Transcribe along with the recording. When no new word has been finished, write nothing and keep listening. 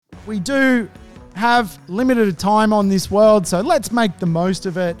we do have limited time on this world, so let's make the most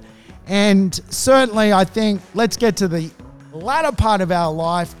of it. And certainly, I think let's get to the latter part of our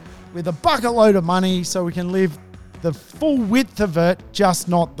life with a bucket load of money so we can live the full width of it, just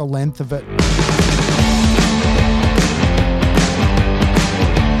not the length of it.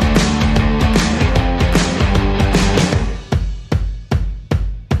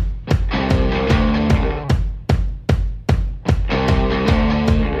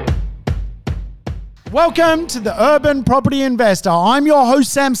 Welcome to the Urban Property Investor. I'm your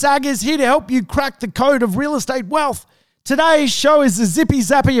host, Sam Saggers, here to help you crack the code of real estate wealth. Today's show is a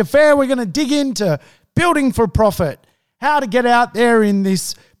zippy-zappy affair. We're going to dig into building for profit, how to get out there in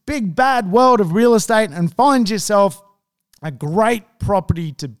this big, bad world of real estate and find yourself a great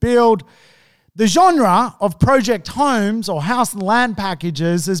property to build. The genre of project homes or house and land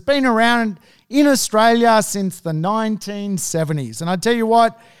packages has been around in Australia since the 1970s. And I tell you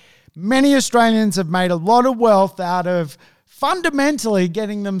what, many Australians have made a lot of wealth out of fundamentally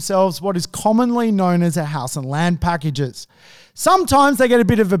getting themselves what is commonly known as a house and land packages. Sometimes they get a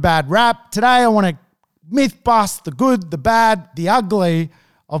bit of a bad rap. Today I want to myth bust the good, the bad, the ugly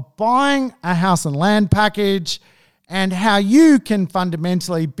of buying a house and land package and how you can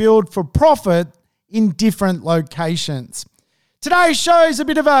fundamentally build for profit in different locations. Today's show is a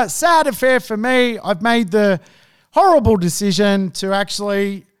bit of a sad affair for me. I've made the horrible decision to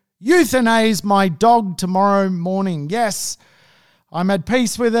actually euthanize my dog tomorrow morning. Yes, I'm at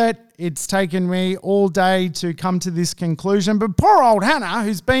peace with it. It's taken me all day to come to this conclusion. But poor old Hannah,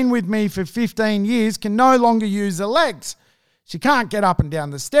 who's been with me for 15 years, can no longer use her legs. She can't get up and down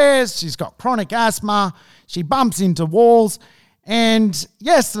the stairs. She's got chronic asthma. She bumps into walls. And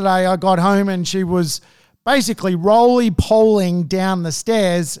yesterday I got home and she was basically roly-poling down the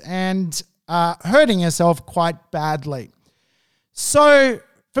stairs and hurting herself quite badly. So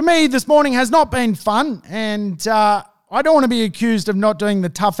for me, this morning has not been fun, and I don't want to be accused of not doing the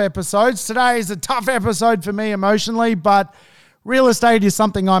tough episodes. Today is a tough episode for me emotionally, but real estate is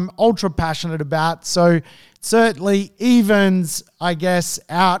something I'm ultra passionate about, so it certainly evens, I guess,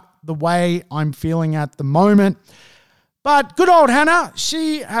 out the way I'm feeling at the moment. But good old Hannah,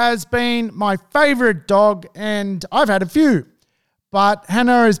 she has been my favorite dog, and I've had a few. But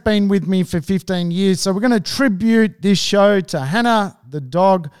Hannah has been with me for 15 years, so we're going to tribute this show to Hannah, the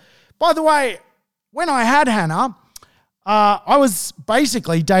dog. By the way, when I had Hannah, I was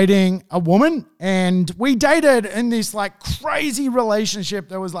basically dating a woman, and we dated in this like crazy relationship.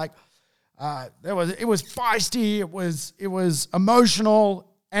 There was like, it was feisty, it was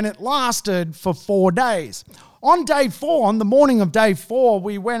emotional, and it lasted for 4 days. On day 4, on the morning of day 4,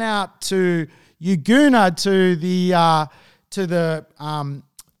 we went out to Yagoona to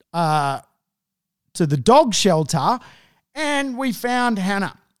the dog shelter, and we found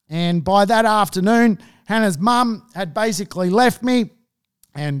Hannah. And by that afternoon, Hannah's mum had basically left me,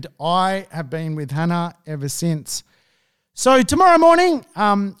 and I have been with Hannah ever since. So tomorrow morning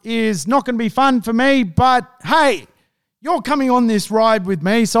is not going to be fun for me, but hey, you're coming on this ride with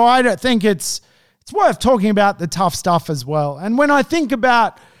me, so I don't think it's worth talking about the tough stuff as well. And when I think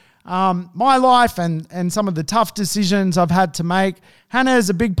about my life and some of the tough decisions I've had to make, Hannah is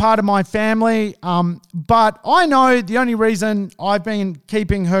a big part of my family, but I know the only reason I've been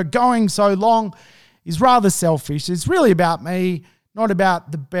keeping her going so long is rather selfish. It's really about me, not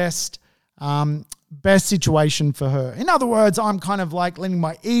about the best situation for her. In other words, I'm kind of like letting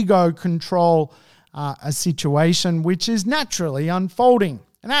my ego control a situation which is naturally unfolding.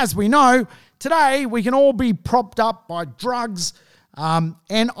 And as we know, today we can all be propped up by drugs, and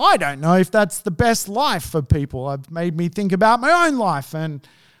I don't know if that's the best life for people. It's made me think about my own life, and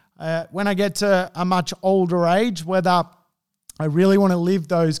when I get to a much older age, whether I really want to live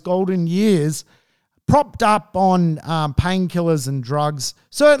those golden years propped up on painkillers and drugs.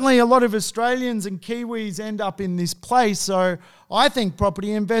 Certainly a lot of Australians and Kiwis end up in this place, so I think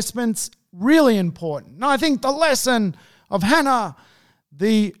property investment's really important. And I think the lesson of Hannah,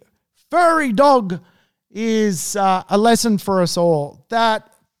 the furry dog, is a lesson for us all,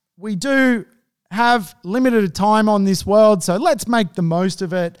 that we do have limited time on this world, so let's make the most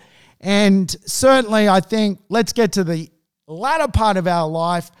of it. And certainly I think let's get to the latter part of our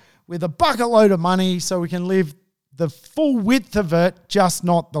life with a bucket load of money so we can live the full width of it, just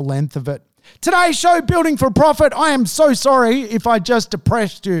not the length of it. Today's show, Building for Profit. I am so sorry if I just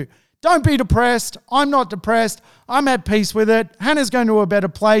depressed you. Don't be depressed. I'm not depressed. I'm at peace with it. Hannah's going to a better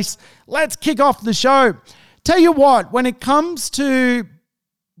place. Let's kick off the show. Tell you what, when it comes to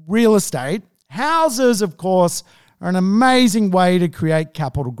real estate, houses, of course, are an amazing way to create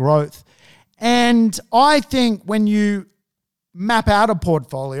capital growth. And I think when you map out a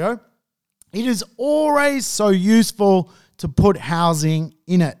portfolio, it is always so useful to put housing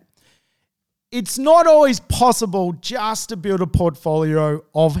in it. It's not always possible just to build a portfolio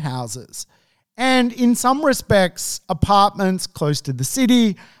of houses. And in some respects, apartments close to the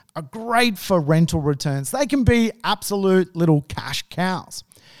city are great for rental returns. They can be absolute little cash cows.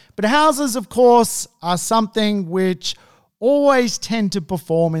 But houses, of course, are something which always tend to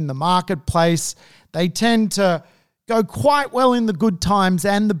perform in the marketplace. They tend to go quite well in the good times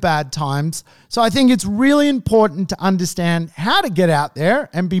and the bad times. So I think it's really important to understand how to get out there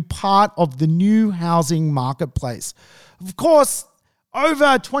and be part of the new housing marketplace. Of course,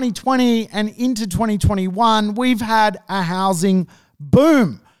 over 2020 and into 2021, we've had a housing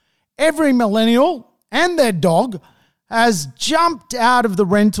boom. Every millennial and their dog has jumped out of the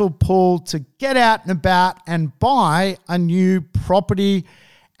rental pool to get out and about and buy a new property.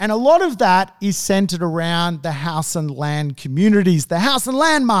 And a lot of that is centered around the house and land communities, the house and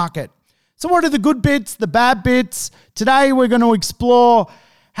land market. So what are the good bits, the bad bits? Today we're going to explore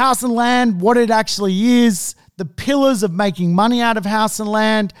house and land, what it actually is, the pillars of making money out of house and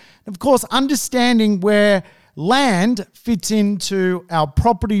land, and of course, understanding where land fits into our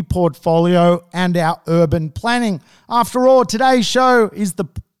property portfolio and our urban planning. After all, today's show is the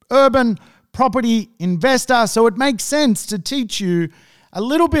urban property investor, so it makes sense to teach you a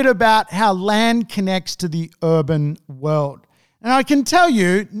little bit about how land connects to the urban world. And I can tell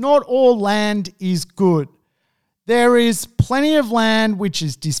you, not all land is good. There is plenty of land which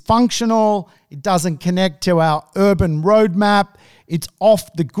is dysfunctional. It doesn't connect to our urban roadmap. It's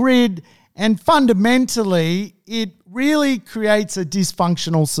off the grid. And fundamentally, it really creates a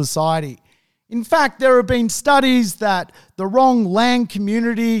dysfunctional society. In fact, there have been studies that the wrong land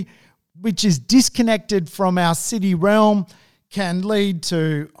community, which is disconnected from our city realm, can lead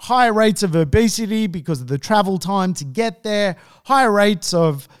to higher rates of obesity because of the travel time to get there, higher rates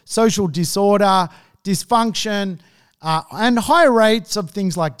of social disorder, dysfunction, and higher rates of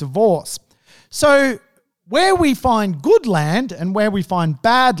things like divorce. So where we find good land and where we find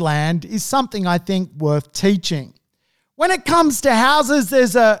bad land is something I think worth teaching. When it comes to houses,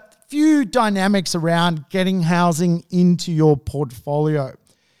 there's a few dynamics around getting housing into your portfolio.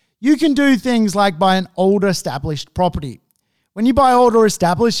 You can do things like buy an older established property. When you buy older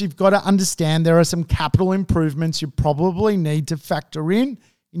established, you've got to understand there are some capital improvements you probably need to factor in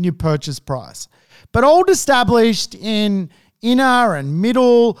your purchase price. But old established in inner and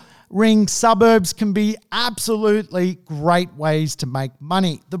middle ring suburbs can be absolutely great ways to make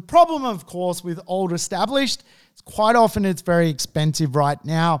money. The problem, of course, with old established is quite often it's very expensive right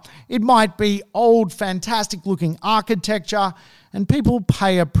now. It might be old, fantastic looking architecture, and people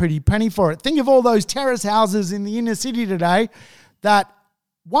pay a pretty penny for it. Think of all those terrace houses in the inner city today that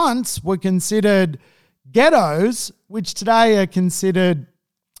once were considered ghettos, which today are considered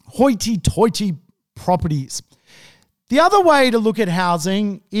hoity-toity properties. The other way to look at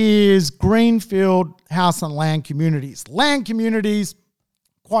housing is greenfield house and land communities. Land communities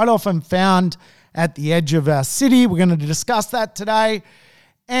quite often found at the edge of our city. We're going to discuss that today.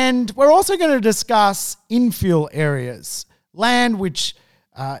 And we're also going to discuss infill areas. Land which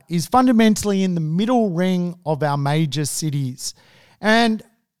is fundamentally in the middle ring of our major cities, and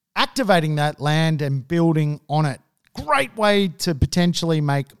activating that land and building on it. Great way to potentially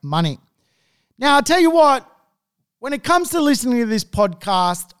make money. Now, I'll tell you what, when it comes to listening to this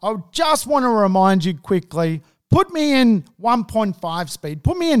podcast, I just want to remind you quickly, put me in 1.5 speed,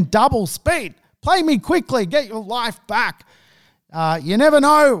 put me in double speed, play me quickly, get your life back. You never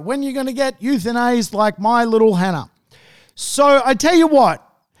know when you're going to get euthanized like my little Hannah. So I tell you what,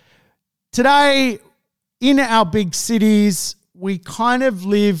 today in our big cities, we kind of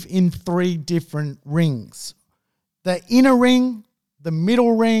live in three different rings. The inner ring, the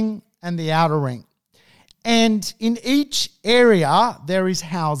middle ring, and the outer ring. And in each area, there is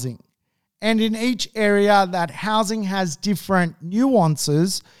housing. And in each area, that housing has different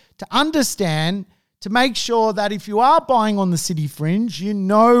nuances to understand, to make sure that if you are buying on the city fringe, you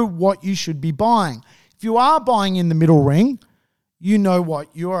know what you should be buying. If you are buying in the middle ring, you know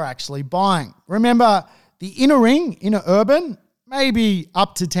what you are actually buying. Remember, the inner ring, inner urban, maybe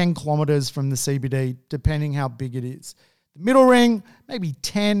up to 10 kilometers from the CBD, depending how big it is. The middle ring, maybe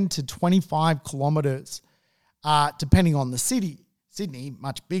 10 to 25 kilometers, depending on the city. Sydney,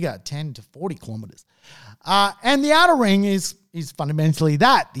 much bigger, 10 to 40 kilometers. And the outer ring is fundamentally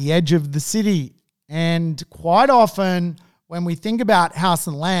that, the edge of the city. And quite often, when we think about house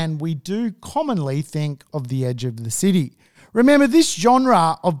and land, we do commonly think of the edge of the city. Remember, this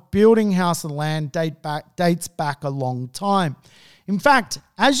genre of building house and land dates back a long time. In fact,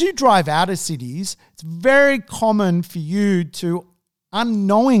 as you drive out of cities, it's very common for you to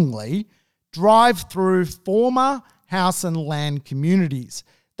unknowingly drive through former house and land communities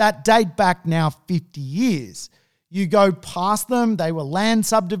that date back now 50 years. You go past them, they were land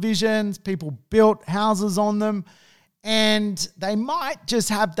subdivisions, people built houses on them, and they might just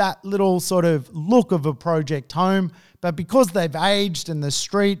have that little sort of look of a project home, but because they've aged and the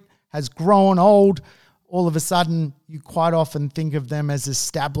street has grown old, all of a sudden you quite often think of them as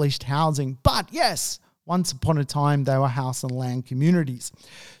established housing. But yes, once upon a time, they were house and land communities.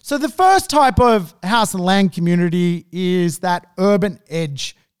 So the first type of house and land community is that urban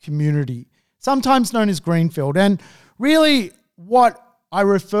edge community, sometimes known as greenfield. And really what I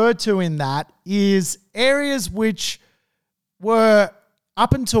refer to in that is areas which were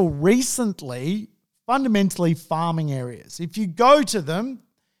up until recently fundamentally farming areas. If you go to them,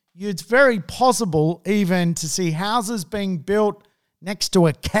 it's very possible even to see houses being built next to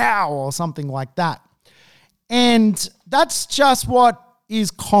a cow or something like that. And that's just what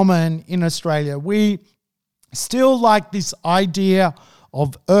is common in Australia. We still like this idea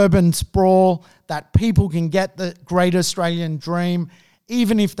of urban sprawl, that people can get the great Australian dream.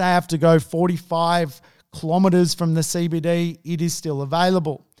 Even if they have to go 45 kilometres from the CBD, it is still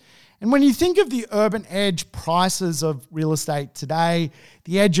available. And when you think of the urban edge prices of real estate today,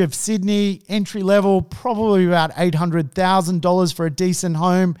 the edge of Sydney, entry level, probably about $800,000 for a decent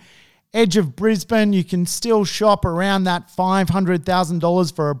home. Edge of Brisbane, you can still shop around that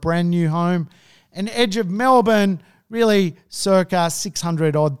 $500,000 for a brand new home. And edge of Melbourne, really circa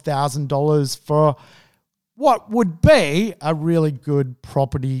 $600,000 for what would be a really good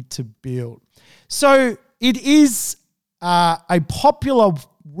property to build. So it is a popular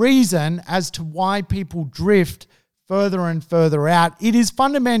reason as to why people drift further and further out. It is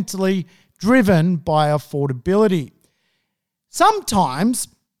fundamentally driven by affordability. Sometimes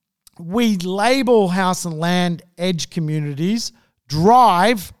we label house and land edge communities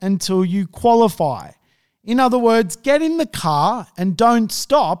drive until you qualify. In other words, get in the car and don't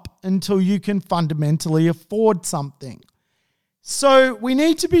stop until you can fundamentally afford something. So we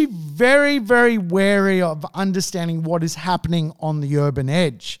need to be very, very wary of understanding what is happening on the urban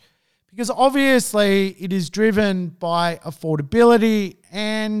edge, because obviously it is driven by affordability,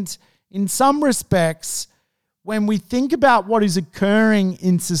 and in some respects, when we think about what is occurring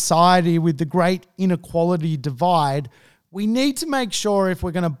in society with the great inequality divide, we need to make sure if we're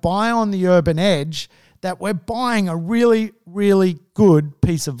going to buy on the urban edge that we're buying a really, really good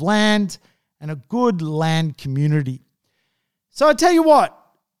piece of land and a good land community. So I tell you what,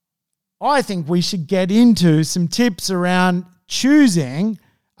 I think we should get into some tips around choosing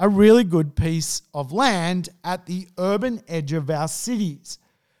a really good piece of land at the urban edge of our cities.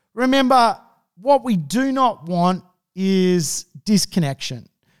 Remember, what we do not want is disconnection.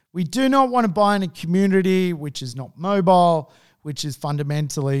 We do not want to buy in a community which is not mobile, which is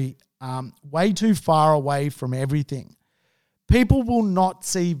fundamentally way too far away from everything. People will not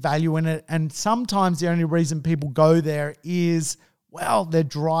see value in it, and sometimes the only reason people go there is, well, they're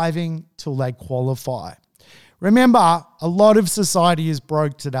driving till they qualify. Remember, a lot of society is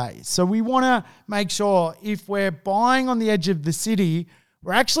broke today, so we want to make sure if we're buying on the edge of the city,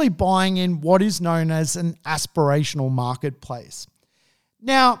 we're actually buying in what is known as an aspirational marketplace.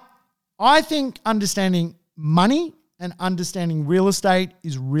 Now, I think understanding money and understanding real estate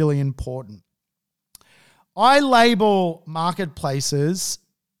is really important. I label marketplaces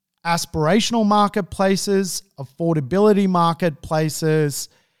aspirational marketplaces, affordability marketplaces,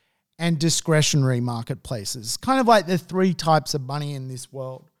 and discretionary marketplaces. Kind of like the three types of money in this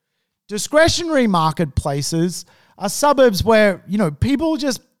world. Discretionary marketplaces are suburbs where, people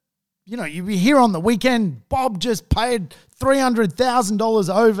just, you hear on the weekend, Bob just paid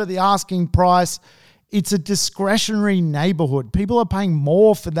 $300,000 over the asking price. It's a discretionary neighborhood. People are paying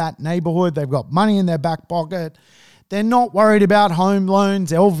more for that neighborhood. They've got money in their back pocket. They're not worried about home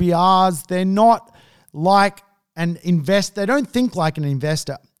loans, LVRs. They're not like an investor. They don't think like an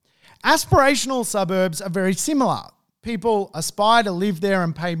investor. Aspirational suburbs are very similar. People aspire to live there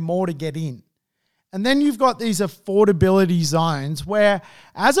and pay more to get in. And then you've got these affordability zones where,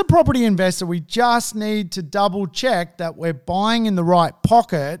 as a property investor, we just need to double check that we're buying in the right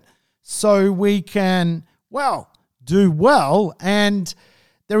pocket so we can, do well. And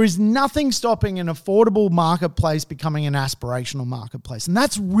there is nothing stopping an affordable marketplace becoming an aspirational marketplace. And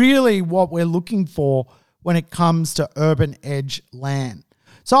that's really what we're looking for when it comes to urban edge land.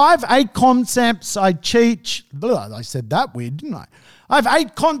 So I have 8 concepts I teach. I said that weird, didn't I? I have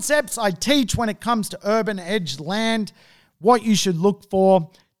 8 concepts I teach when it comes to urban edge land, what you should look for.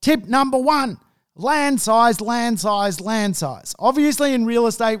 Tip number 1, Land size, land size, land size. Obviously, in real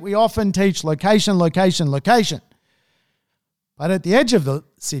estate, we often teach location, location, location. But at the edge of the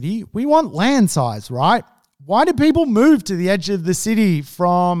city, we want land size, right? Why do people move to the edge of the city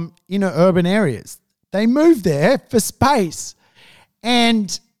from inner urban areas? They move there for space.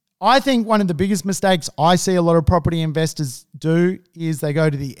 And I think one of the biggest mistakes I see a lot of property investors do is they go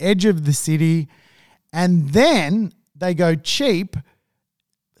to the edge of the city and then they go cheap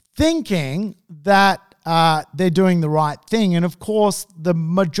thinking that they're doing the right thing. And of course, the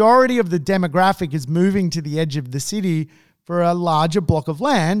majority of the demographic is moving to the edge of the city for a larger block of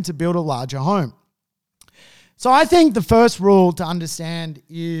land to build a larger home. So I think the first rule to understand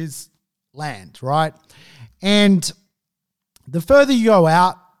is land, right? And the further you go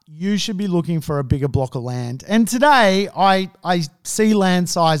out, you should be looking for a bigger block of land. And today, I see land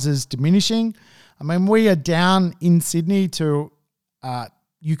sizes diminishing. I mean, we are down in Sydney to,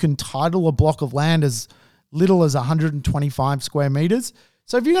 you can title a block of land as little as 125 square meters.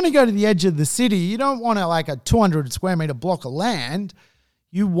 So if you're going to go to the edge of the city, you don't want like a 200 square meter block of land.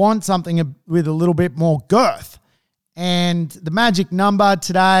 You want something with a little bit more girth. And the magic number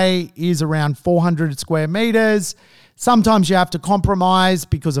today is around 400 square meters. Sometimes you have to compromise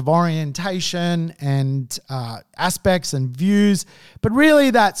because of orientation and aspects and views. But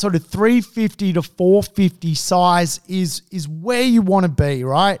really that sort of 350 to 450 size is where you want to be,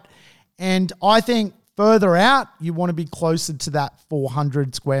 right? And I think further out, you want to be closer to that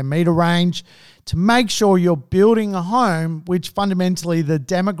 400 square meter range to make sure you're building a home which fundamentally the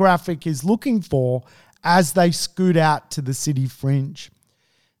demographic is looking for as they scoot out to the city fringe.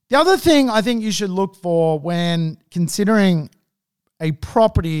 The other thing I think you should look for when considering a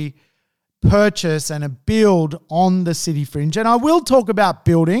property purchase and a build on the city fringe, and I will talk about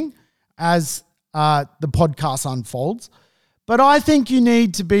building as the podcast unfolds, but I think you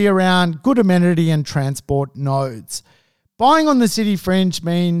need to be around good amenity and transport nodes. Buying on the city fringe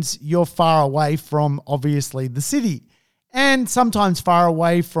means you're far away from, obviously, the city and sometimes far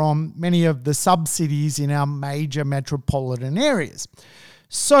away from many of the sub-cities in our major metropolitan areas.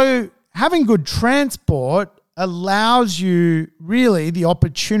 So having good transport allows you really the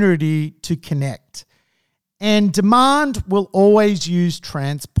opportunity to connect. And demand will always use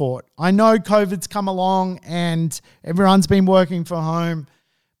transport. I know COVID's come along and everyone's been working from home,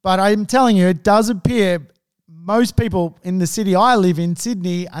 but I'm telling you, it does appear most people in the city I live in,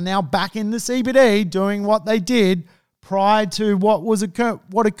 Sydney, are now back in the CBD doing what they did prior to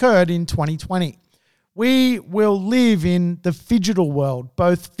what occurred in 2020. We will live in the phygital world,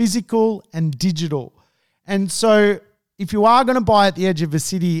 both physical and digital. And so if you are going to buy at the edge of a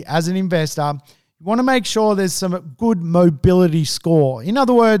city as an investor, you want to make sure there's some good mobility score. In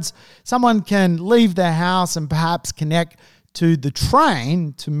other words, someone can leave their house and perhaps connect to the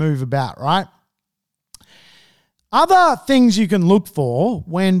train to move about, right? Other things you can look for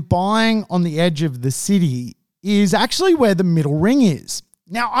when buying on the edge of the city is actually where the middle ring is.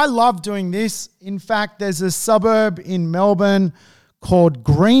 Now, I love doing this. In fact, there's a suburb in Melbourne called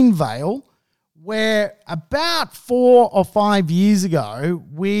Greenvale where about 4 or 5 years ago,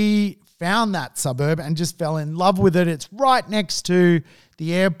 we found that suburb and just fell in love with it. It's right next to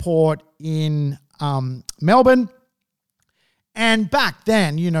the airport in Melbourne. And back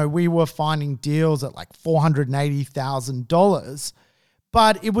then, we were finding deals at like $480,000,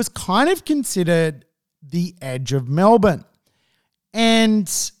 but it was kind of considered the edge of Melbourne. And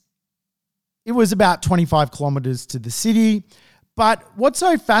it was about 25 kilometers to the city. But what's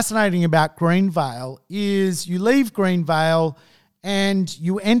so fascinating about Greenvale is you leave Greenvale and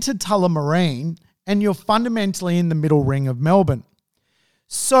you enter Tullamarine and you're fundamentally in the middle ring of Melbourne.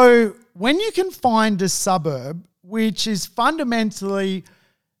 So when you can find a suburb which is fundamentally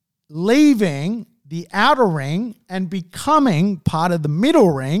leaving the outer ring and becoming part of the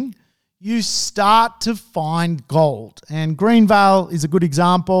middle ring, you start to find gold. And Greenvale is a good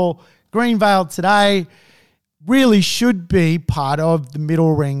example. Greenvale today really should be part of the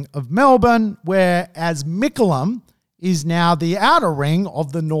middle ring of Melbourne, whereas Mickleham is now the outer ring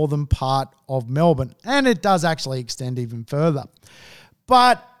of the northern part of Melbourne. And it does actually extend even further.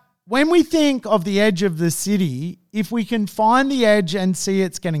 But when we think of the edge of the city, if we can find the edge and see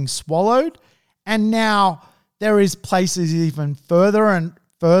it's getting swallowed, and now there is places even further and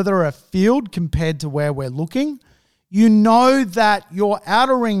further afield compared to where we're looking, you know that your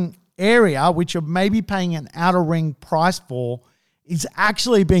outer ring area, which you're maybe paying an outer ring price for, is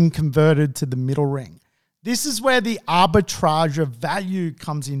actually being converted to the middle ring. This is where the arbitrage of value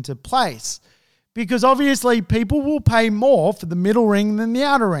comes into place, because obviously people will pay more for the middle ring than the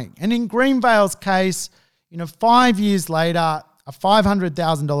outer ring. And in Greenvale's case, 5 years later, a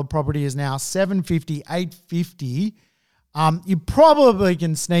 $500,000 property is now $750,000, $850,000. You probably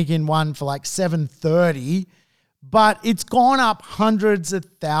can sneak in one for like $730,000, but it's gone up hundreds of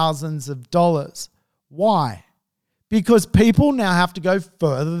thousands of dollars. Why? Because people now have to go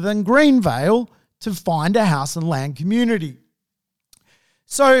further than Greenvale to find a house and land community.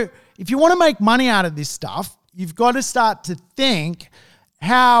 So if you want to make money out of this stuff, you've got to start to think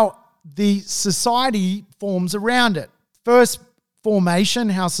how the society forms around it. First formation,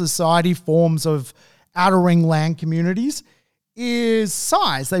 how society forms of outer ring land communities is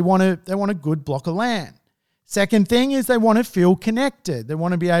size. They want a good block of land. Second thing is they want to feel connected. They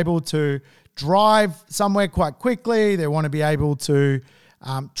want to be able to drive somewhere quite quickly. They want to be able to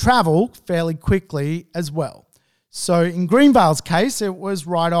travel fairly quickly as well. So in Greenvale's case, it was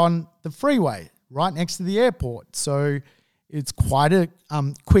right on the freeway, right next to the airport. So it's quite a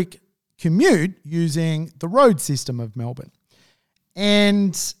quick commute using the road system of Melbourne.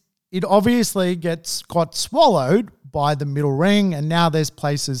 And it obviously got swallowed by the middle ring, and now there's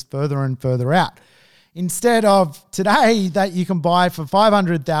places further and further out. Instead of today that you can buy for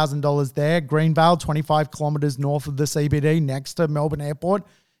 $500,000 there, Greenvale, 25 kilometres north of the CBD, next to Melbourne Airport,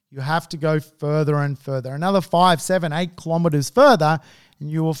 you have to go further and further. Another 5, 7, 8 kilometres further, and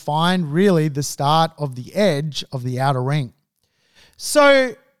you will find really the start of the edge of the outer ring.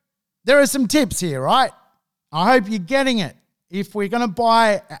 So there are some tips here, right? I hope you're getting it. If we're going to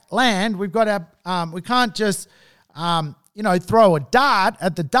buy land, we've got to, we can't just, throw a dart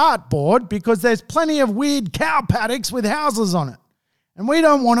at the dartboard, because there's plenty of weird cow paddocks with houses on it. And we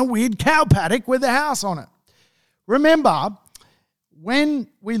don't want a weird cow paddock with a house on it. Remember, when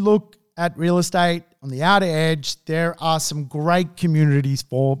we look at real estate on the outer edge, there are some great communities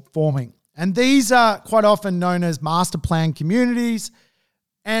forming. And these are quite often known as master plan communities.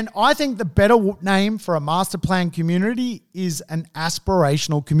 And I think the better name for a master plan community is an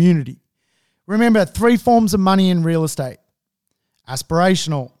aspirational community. Remember, 3 forms of money in real estate: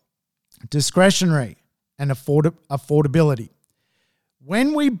 aspirational, discretionary, and affordability.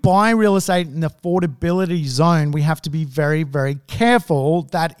 When we buy real estate in the affordability zone, we have to be very, very careful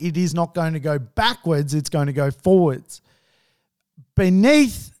that it is not going to go backwards, it's going to go forwards.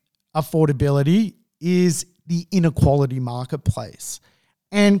 Beneath affordability is the inequality marketplace.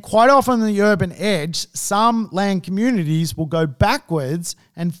 And quite often on the urban edge, some land communities will go backwards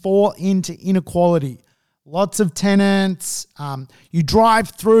and fall into inequality. Lots of tenants, you drive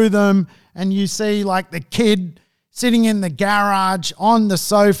through them and you see like the kid sitting in the garage on the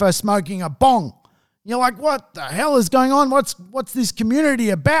sofa smoking a bong. You're like, what the hell is going on? What's this community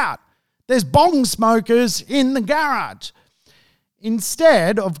about? There's bong smokers in the garage.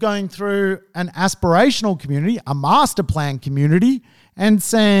 Instead of going through an aspirational community, a master plan community, and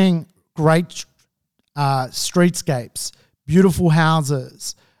seeing great streetscapes, beautiful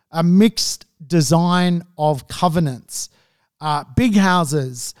houses, a mixed design of covenants, big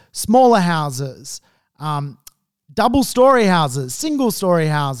houses, smaller houses, double-story houses, single-story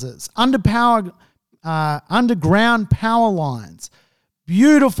houses, underground power lines,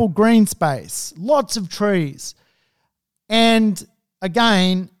 beautiful green space, lots of trees. And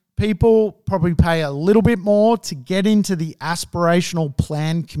again, people probably pay a little bit more to get into the aspirational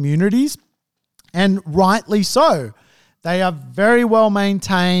planned communities, and rightly so. They are very well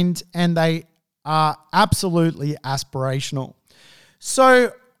maintained and they are absolutely aspirational.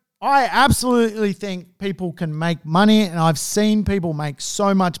 So I absolutely think people can make money, and I've seen people make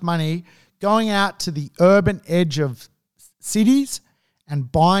so much money going out to the urban edge of cities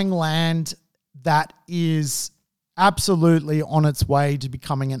and buying land that is absolutely on its way to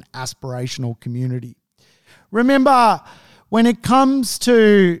becoming an aspirational community. Remember, when it comes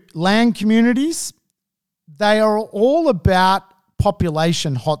to land communities, they are all about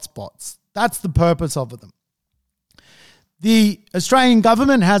population hotspots. That's the purpose of them. The Australian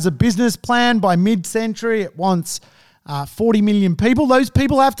government has a business plan. By mid-century, it wants 40 million people. Those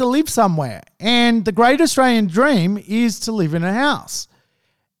people have to live somewhere. And the great Australian dream is to live in a house.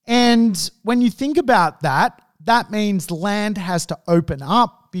 And when you think about that, that means land has to open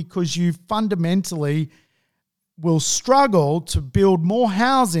up, because you fundamentally will struggle to build more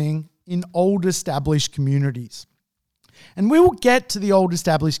housing in old established communities. And we will get to the old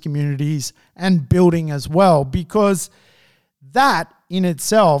established communities and building as well, because that in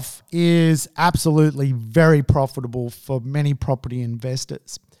itself is absolutely very profitable for many property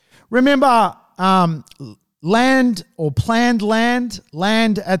investors. Remember, land or planned land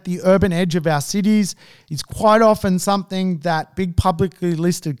at the urban edge of our cities is quite often something that big publicly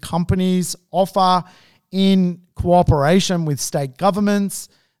listed companies offer in cooperation with state governments.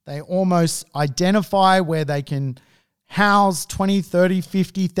 They almost identify where they can house 20, 30,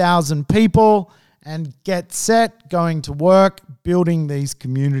 50,000 people and get set, going to work, building these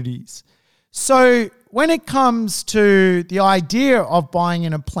communities. So when it comes to the idea of buying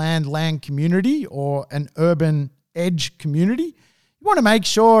in a planned land community or an urban edge community, you want to make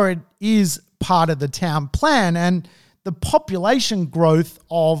sure it is part of the town plan and the population growth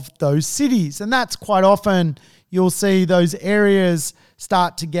of those cities. And that's quite often you'll see those areas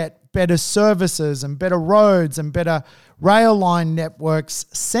start to get better services and better roads and better rail line networks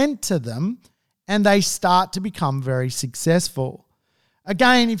sent to them, and they start to become very successful.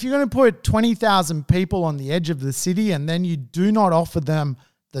 Again, if you're going to put 20,000 people on the edge of the city and then you do not offer them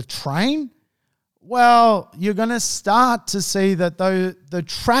the train, well, you're going to start to see that the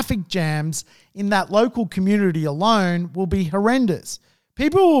traffic jams in that local community alone will be horrendous.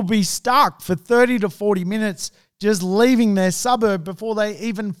 People will be stuck for 30 to 40 minutes just leaving their suburb before they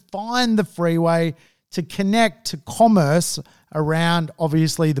even find the freeway to connect to commerce around,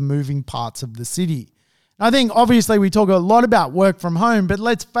 obviously, the moving parts of the city. And I think, obviously, we talk a lot about work from home, but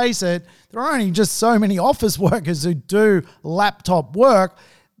let's face it, there are only just so many office workers who do laptop work.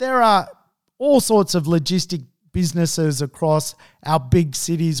 There are all sorts of logistic businesses across our big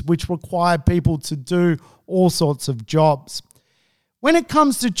cities which require people to do all sorts of jobs. When it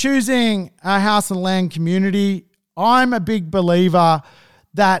comes to choosing a house and land community, I'm a big believer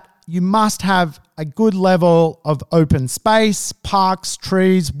that you must have a good level of open space, parks,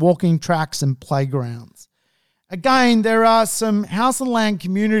 trees, walking tracks, and playgrounds. Again, there are some house and land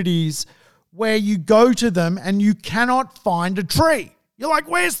communities where you go to them and you cannot find a tree. You're like,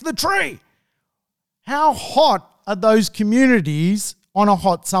 where's the tree? How hot are those communities on a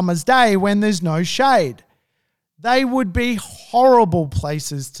hot summer's day when there's no shade? They would be horrible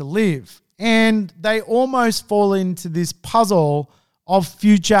places to live, and they almost fall into this puzzle of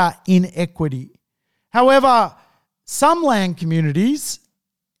future inequity. However, some land communities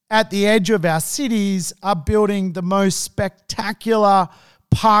at the edge of our cities are building the most spectacular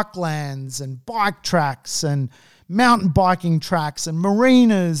parklands and bike tracks and mountain biking tracks and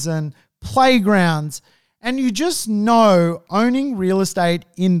marinas and playgrounds. And you just know owning real estate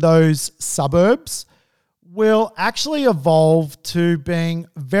in those suburbs will actually evolve to being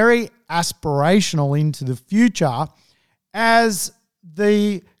very aspirational into the future, as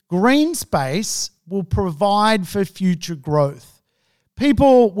the green space will provide for future growth.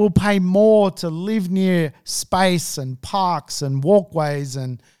 People will pay more to live near space and parks and walkways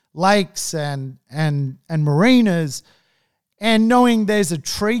and lakes and marinas. And knowing there's a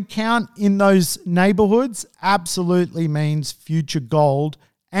tree count in those neighborhoods absolutely means future gold.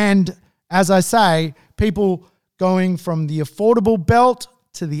 And as I say, people going from the affordable belt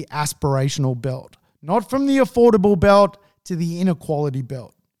to the aspirational belt, not from the affordable belt to the inequality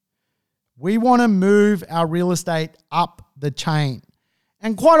belt. We want to move our real estate up the chain.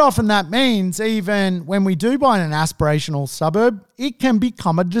 And quite often that means even when we do buy an aspirational suburb, it can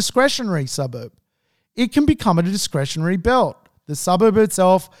become a discretionary suburb. It can become a discretionary belt. The suburb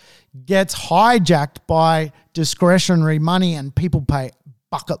itself gets hijacked by discretionary money and people pay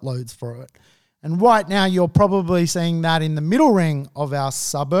bucket loads for it. And right now you're probably seeing that in the middle ring of our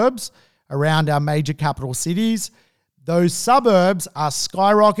suburbs around our major capital cities. Those suburbs are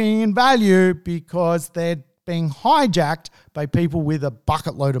skyrocketing in value because they're being hijacked by people with a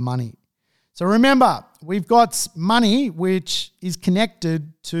bucket load of money. So remember, we've got money which is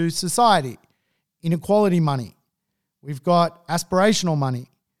connected to society, inequality money. We've got aspirational money.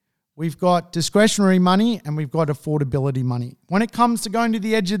 We've got discretionary money, and we've got affordability money. When it comes to going to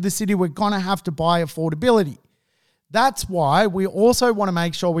the edge of the city, we're going to have to buy affordability. That's why we also want to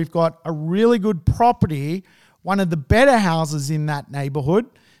make sure we've got a really good property, one of the better houses in that neighborhood,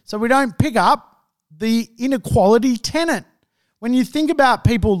 so we don't pick up the inequality tenant. When you think about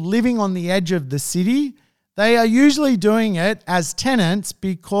people living on the edge of the city, they are usually doing it as tenants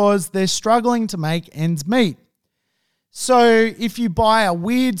because they're struggling to make ends meet. So if you buy a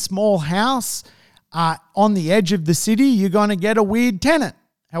weird small house on the edge of the city, you're going to get a weird tenant.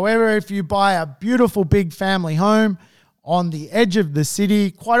 However, if you buy a beautiful big family home on the edge of the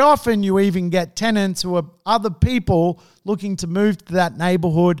city, quite often you even get tenants who are other people looking to move to that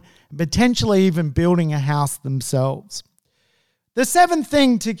neighborhood and potentially even building a house themselves. The seventh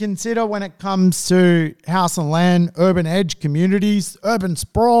thing to consider when it comes to house and land, urban edge communities, urban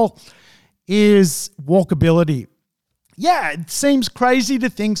sprawl, is walkability. Yeah, it seems crazy to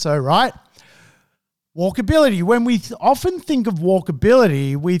think so, right? Walkability. When we often think of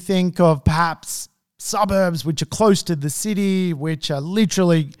walkability, we think of perhaps suburbs which are close to the city, which are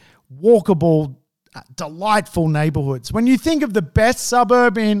literally walkable, delightful neighborhoods. When you think of the best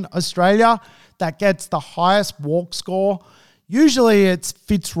suburb in Australia, that gets the highest walk score. Usually it's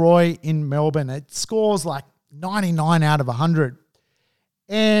Fitzroy in Melbourne. It scores like 99 out of 100.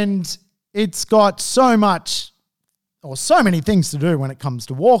 And it's got so many things to do when it comes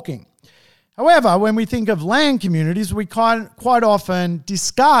to walking. However, when we think of land communities, we quite often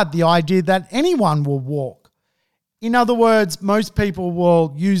discard the idea that anyone will walk. In other words, most people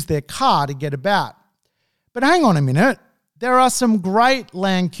will use their car to get about. But hang on a minute. There are some great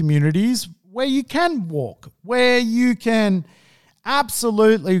land communities where you can walk, where you can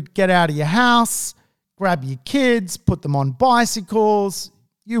absolutely get out of your house, grab your kids, put them on bicycles,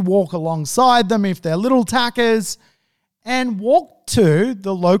 you walk alongside them if they're little tackers, and walk to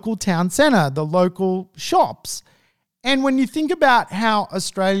the local town centre, the local shops. And when you think about how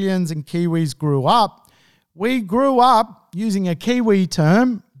Australians and Kiwis grew up, we grew up using a Kiwi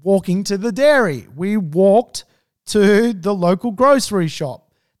term, walking to the dairy. We walked to the local grocery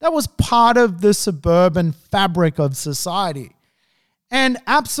shop. That was part of the suburban fabric of society. And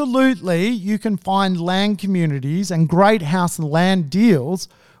absolutely, you can find land communities and great house and land deals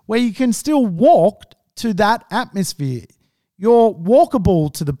where you can still walk to that atmosphere. You're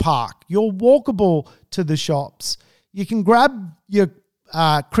walkable to the park. You're walkable to the shops. You can grab your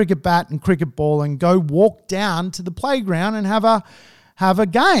cricket bat and cricket ball and go walk down to the playground and have a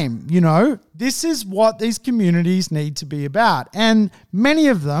game. You know, this is what these communities need to be about. And many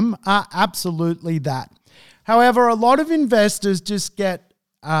of them are absolutely that. However, a lot of investors just get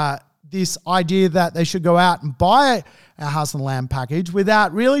this idea that they should go out and buy a house and land package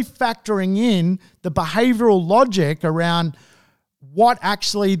without really factoring in the behavioral logic around what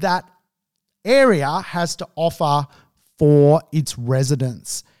actually that area has to offer for its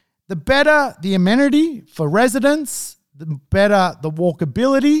residents. The better the amenity for residents, the better the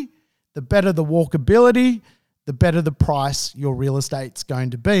walkability, the better the price your real estate's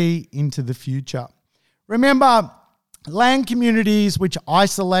going to be into the future. Remember, land communities which are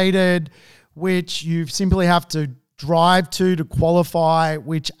isolated, which you simply have to drive to qualify,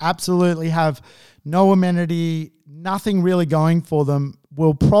 which absolutely have no amenity, nothing really going for them,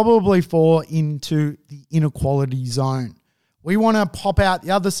 will probably fall into the inequality zone. We want to pop out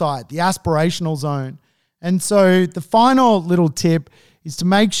the other side, the aspirational zone. And so the final little tip is to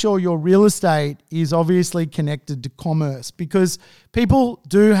make sure your real estate is obviously connected to commerce, because people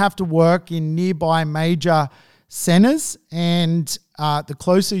do have to work in nearby major centres, and the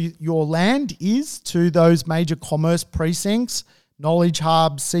closer your land is to those major commerce precincts, knowledge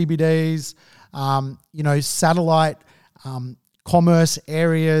hubs, CBDs, satellite commerce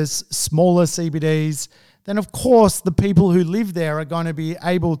areas, smaller CBDs, then of course the people who live there are going to be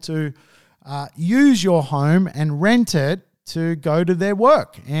able to use your home and rent it to go to their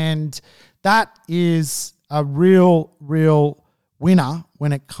work. And that is a real winner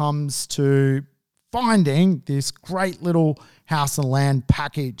when it comes to finding this great little house and land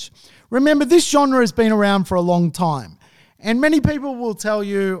package. Remember, this genre has been around for a long time. And many people will tell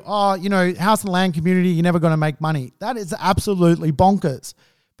you, house and land community, you're never going to make money. That is absolutely bonkers.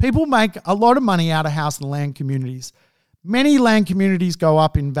 People make a lot of money out of house and land communities. Many land communities go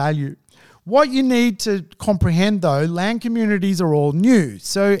up in value. What you need to comprehend, though, land communities are all new.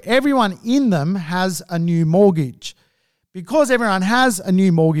 So everyone in them has a new mortgage. Because everyone has a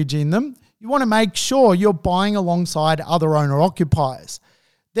new mortgage in them, you want to make sure you're buying alongside other owner-occupiers.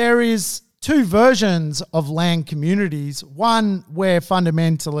 There is two versions of land communities. One where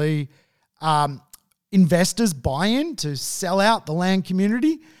fundamentally investors buy in to sell out the land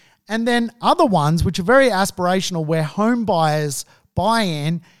community, and then other ones which are very aspirational where home buyers buy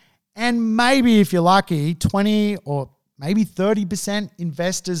in, and maybe if you're lucky, 20 or maybe 30%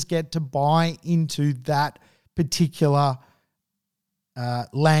 investors get to buy into that particular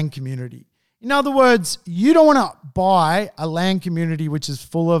land community. In other words, you don't want to buy a land community which is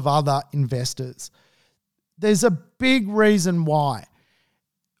full of other investors. There's a big reason why.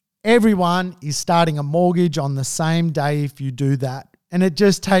 Everyone is starting a mortgage on the same day if you do that. And it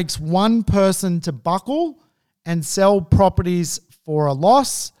just takes one person to buckle and sell properties for a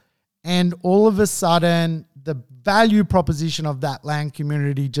loss, and all of a sudden the value proposition of that land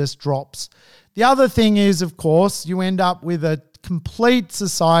community just drops. The other thing is, of course, you end up with a complete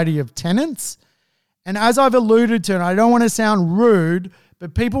society of tenants. And as I've alluded to, and I don't want to sound rude,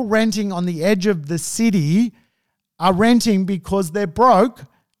 but people renting on the edge of the city are renting because they're broke.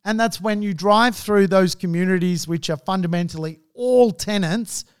 And that's when you drive through those communities, which are fundamentally all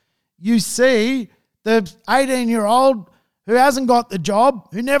tenants, you see the 18-year-old who hasn't got the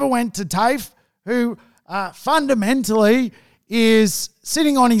job, who never went to TAFE, who fundamentally is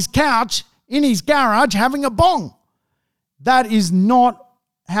sitting on his couch in his garage having a bong. That is not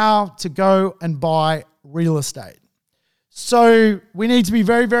how to go and buy real estate. So we need to be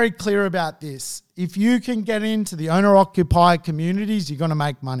very, very clear about this. If you can get into the owner-occupied communities, you're going to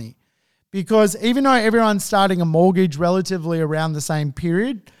make money. Because even though everyone's starting a mortgage relatively around the same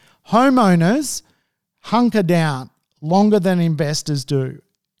period, homeowners hunker down longer than investors do.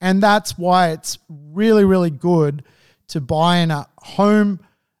 And that's why it's really, really good to buy in a home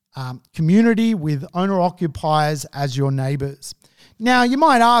community with owner-occupiers as your neighbours. Now, you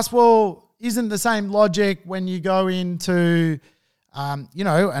might ask, well, isn't the same logic when you go into,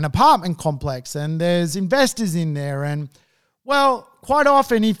 an apartment complex and there's investors in there? And, well, quite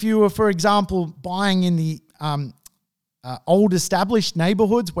often if you were, for example, buying in the old established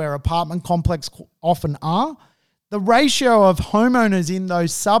neighbourhoods where apartment complexes often are, the ratio of homeowners in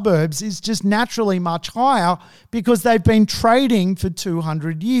those suburbs is just naturally much higher because they've been trading for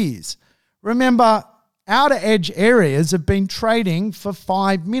 200 years. Remember, outer edge areas have been trading for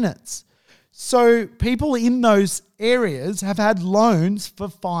 5 minutes. So people in those areas have had loans for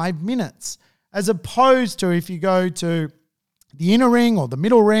 5 minutes, as opposed to if you go to the inner ring or the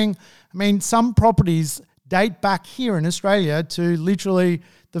middle ring. I mean, some properties date back here in Australia to literally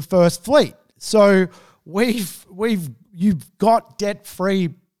the first fleet. So you've got debt-free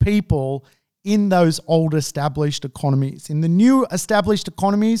people in those old established economies. In the new established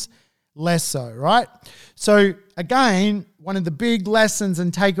economies, less so, right? So again, one of the big lessons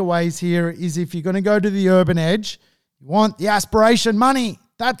and takeaways here is if you're going to go to the urban edge, you want the aspiration money.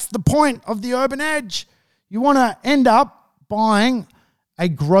 That's the point of the urban edge. You want to end up buying a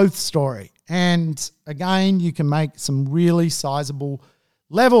growth story. And again, you can make some really sizable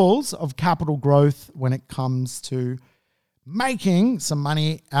levels of capital growth when it comes to making some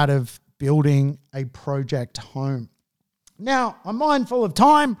money out of building a project home. Now, I'm mindful of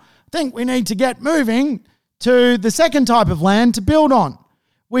time. I think we need to get moving to the second type of land to build on,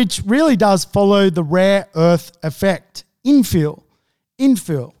 which really does follow the rare earth effect. Infill.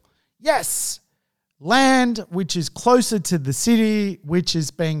 Yes, land which is closer to the city, which is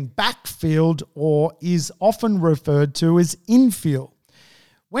being backfilled or is often referred to as infill.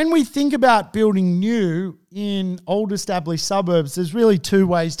 When we think about building new in old established suburbs, there's really two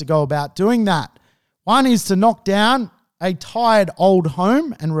ways to go about doing that. One is to knock down a tired old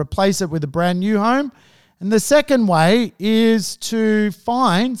home and replace it with a brand new home. And the second way is to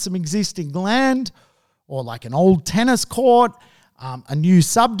find some existing land or like an old tennis court, a new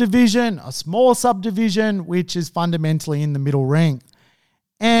subdivision, a small subdivision, which is fundamentally in the middle ring.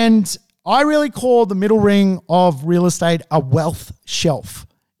 And I really call the middle ring of real estate a wealth shelf.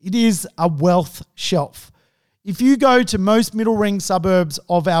 It is a wealth shelf. If you go to most middle ring suburbs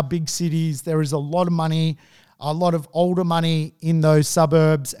of our big cities, there is a lot of money, a lot of older money in those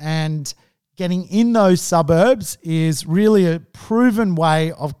suburbs, and getting in those suburbs is really a proven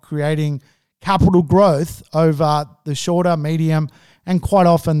way of creating capital growth over the shorter, medium, and quite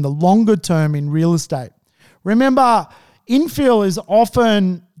often the longer term in real estate. Remember, infill is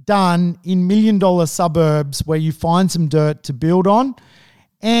often done in $1 million suburbs where you find some dirt to build on.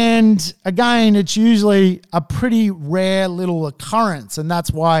 And again, it's usually a pretty rare little occurrence. And that's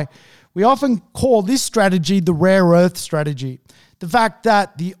why we often call this strategy the rare earth strategy. The fact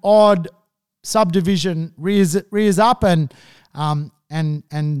that the odd subdivision rears up and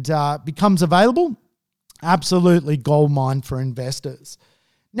becomes available, absolutely gold mine for investors.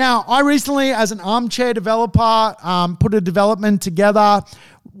 Now, I recently, as an armchair developer, put a development together.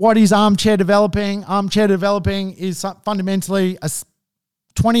 What is armchair developing? Armchair developing is fundamentally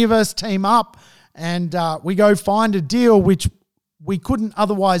 20 of us team up and we go find a deal which we couldn't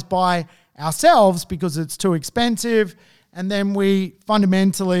otherwise buy ourselves because it's too expensive. And then we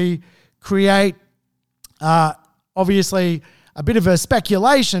fundamentally create, obviously, a bit of a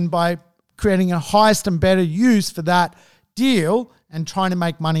speculation by creating a highest and better use for that deal and trying to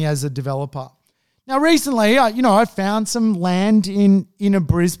make money as a developer. Now, recently, I found some land in inner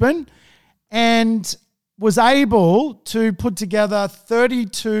Brisbane and was able to put together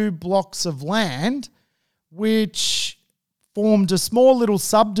 32 blocks of land, which formed a small little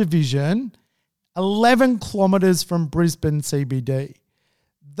subdivision 11 kilometres from Brisbane CBD.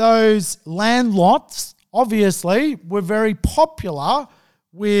 Those land lots obviously were very popular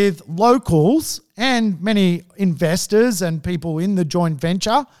with locals and many investors and people in the joint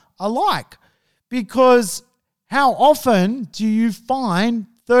venture alike, because how often do you find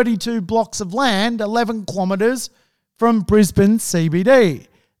 32 blocks of land 11 kilometres from Brisbane CBD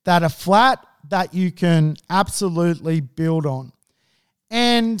that are flat, that you can absolutely build on?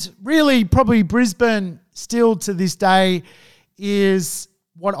 And really, probably Brisbane still to this day is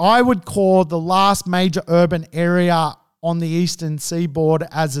what I would call the last major urban area on the eastern seaboard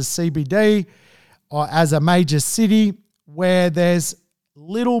as a CBD or as a major city where there's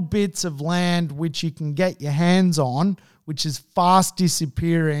little bits of land which you can get your hands on, which is fast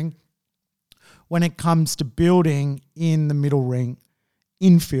disappearing when it comes to building in the middle ring,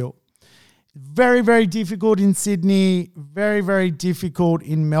 infill. Very, very difficult in Sydney, very, very difficult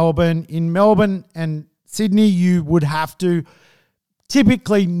in Melbourne. In Melbourne and Sydney, you would have to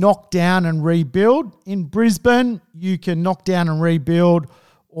typically knock down and rebuild. In Brisbane, you can knock down and rebuild,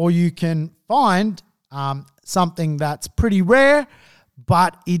 or you can find something that's pretty rare,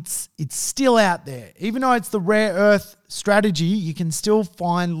 but it's still out there. Even though it's the rare earth strategy, you can still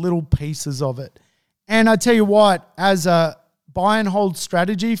find little pieces of it. And I tell you what, as a buy and hold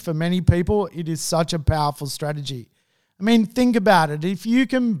strategy for many people, it is such a powerful strategy. I mean, think about it. If you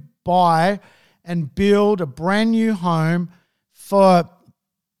can buy and build a brand new home for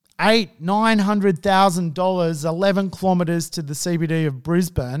 $800,000-$900,000, 11 kilometers to the CBD of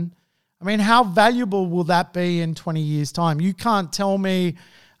Brisbane, I mean, how valuable will that be in 20 years' time? You can't tell me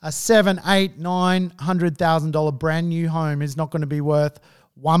a $700,000, $800,000, $900,000 brand new home is not going to be worth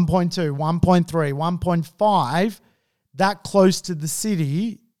 1.2, 1.3, 1.5 that close to the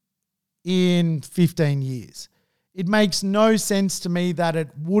city in 15 years. It makes no sense to me that it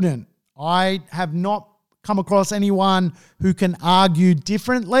wouldn't. I have not come across anyone who can argue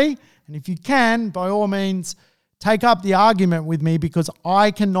differently. And if you can, by all means, take up the argument with me, because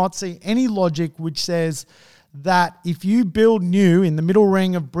I cannot see any logic which says that if you build new in the middle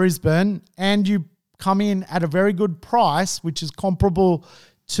ring of Brisbane and you come in at a very good price, which is comparable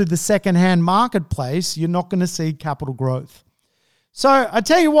to the secondhand marketplace, you're not going to see capital growth. So I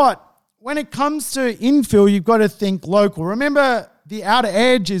tell you what, when it comes to infill, you've got to think local. Remember, the outer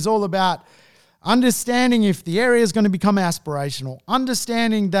edge is all about understanding if the area is going to become aspirational,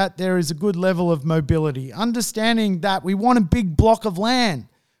 understanding that there is a good level of mobility, understanding that we want a big block of land.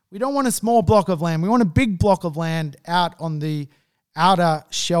 We don't want a small block of land. We want a big block of land out on the outer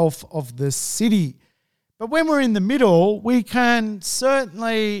shelf of the city. But when we're in the middle, we can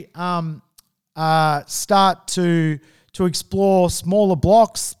certainly start to explore smaller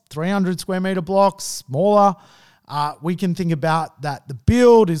blocks, 300 square meter blocks, smaller. We can think about that the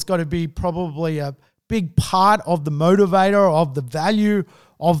build has got to be probably a big part of the motivator of the value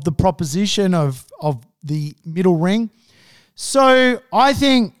of the proposition of the middle ring. So I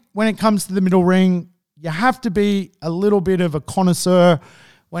think when it comes to the middle ring, you have to be a little bit of a connoisseur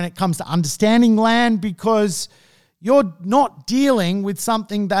when it comes to understanding land, because you're not dealing with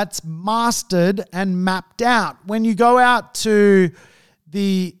something that's mastered and mapped out. When you go out to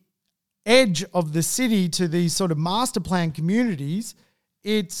the edge of the city, to these sort of master plan communities,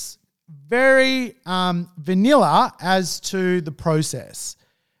 it's very vanilla as to the process.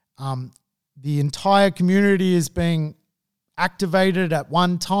 The entire community is being activated at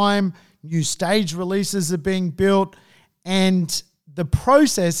one time, new stage releases are being built, and the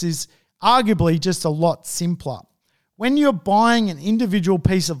process is arguably just a lot simpler. When you're buying an individual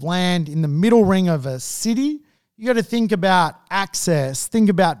piece of land in the middle ring of a city, you got to think about access, think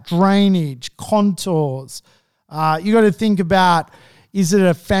about drainage, contours. You got to think about, is it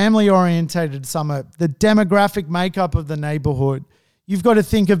a family-orientated suburb, the demographic makeup of the neighborhood. You've got to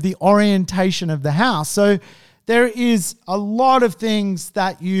think of the orientation of the house. So there is a lot of things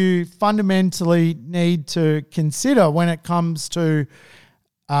that you fundamentally need to consider when it comes to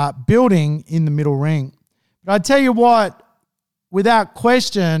building in the middle ring. But I tell you what, without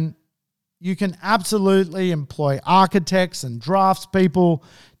question, you can absolutely employ architects and draftspeople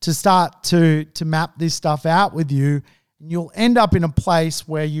to start to map this stuff out with you. And you'll end up in a place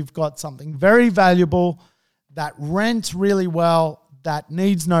where you've got something very valuable that rents really well, that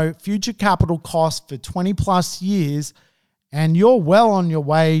needs no future capital cost for 20 plus years, and you're well on your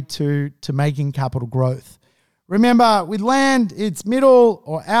way to making capital growth. Remember, with land, it's middle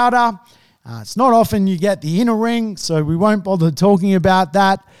or outer. It's not often you get the inner ring, so we won't bother talking about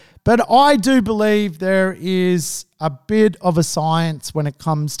that. But I do believe there is a bit of a science when it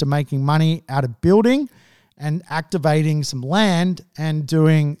comes to making money out of building and activating some land and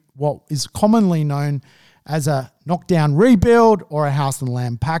doing what is commonly known as a knockdown rebuild or a house and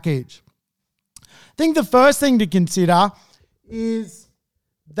land package. I think the first thing to consider is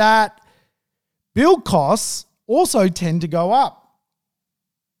that build costs also tend to go up.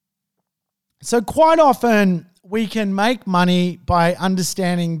 So quite often we can make money by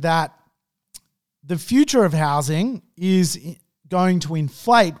understanding that the future of housing is going to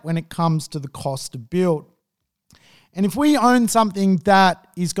inflate when it comes to the cost of build. And if we own something that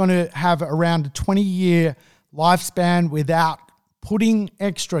is going to have around a 20-year lifespan without putting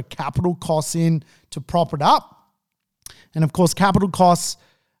extra capital costs in to prop it up, And of course, capital costs,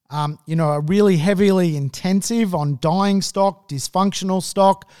 are really heavily intensive on dying stock, dysfunctional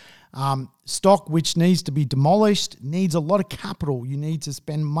stock, stock which needs to be demolished, needs a lot of capital. You need to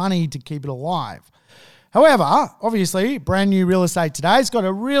spend money to keep it alive. However, obviously, brand new real estate today has got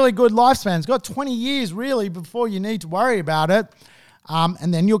a really good lifespan. It's got 20 years really before you need to worry about it.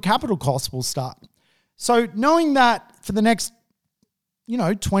 And then your capital costs will start. So knowing that for the next,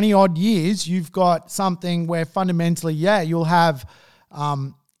 20 odd years, you've got something where fundamentally, you'll have,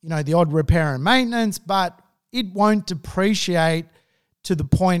 the odd repair and maintenance, but it won't depreciate to the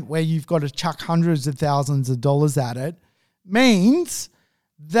point where you've got to chuck hundreds of thousands of dollars at it, means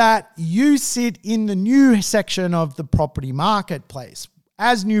that you sit in the new section of the property marketplace.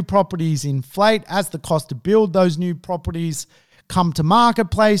 As new properties inflate, as the cost to build those new properties come to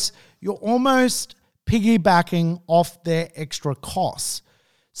marketplace, you're almost piggybacking off their extra costs.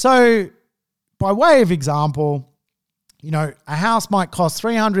 So by way of example, a house might cost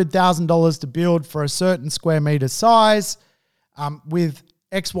 $300,000 to build for a certain square meter size with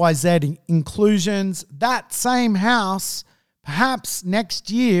XYZ inclusions. That same house perhaps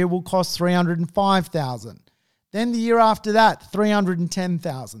next year will cost $305,000. Then the year after that,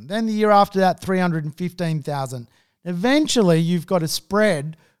 $310,000. Then the year after that, $315,000. Eventually, you've got a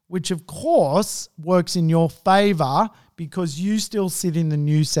spread, which of course works in your favor because you still sit in the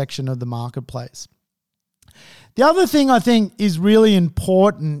new section of the marketplace. The other thing I think is really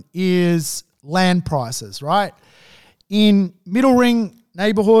important is land prices, right? In middle ring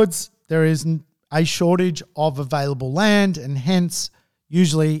neighborhoods, there is a shortage of available land, and hence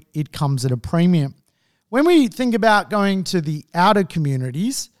usually it comes at a premium. When we think about going to the outer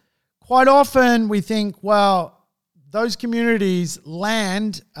communities, quite often we think, well, those communities,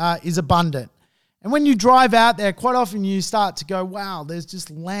 land is abundant. And when you drive out there, quite often you start to go, wow, there's just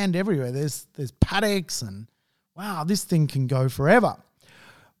land everywhere. There's paddocks and wow, this thing can go forever.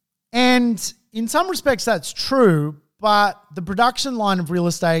 And in some respects that's true, but the production line of real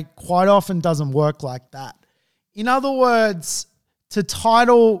estate quite often doesn't work like that. In other words, to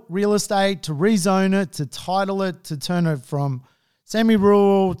title real estate, to rezone it, to title it, to turn it from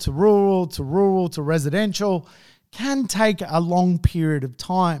semi-rural to rural to rural to residential can take a long period of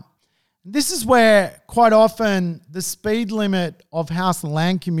time. This is where quite often the speed limit of house and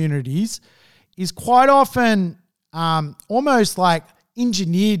land communities is quite often almost like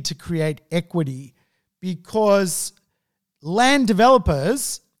engineered to create equity, because land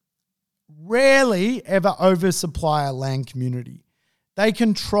developers rarely ever oversupply a land community. They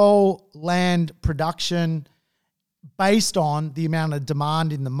control land production based on the amount of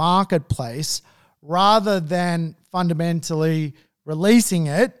demand in the marketplace rather than fundamentally releasing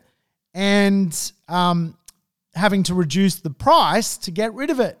it and having to reduce the price to get rid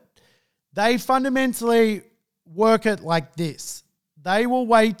of it. They fundamentally work it like this. They will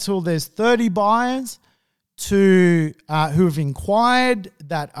wait till there's 30 buyers who have inquired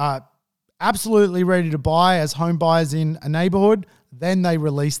that are absolutely ready to buy as home buyers in a neighborhood. Then they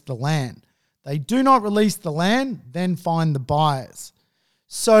release the land. They do not release the land, then find the buyers.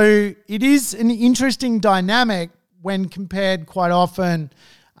 So it is an interesting dynamic when compared quite often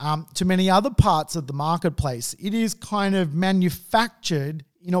to many other parts of the marketplace. It is kind of manufactured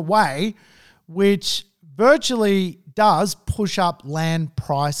in a way which virtually does push up land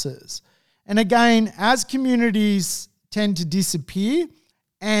prices. And again, as communities tend to disappear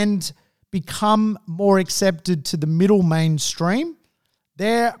and become more accepted to the middle mainstream,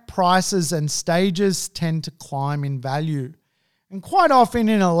 their prices and stages tend to climb in value. And quite often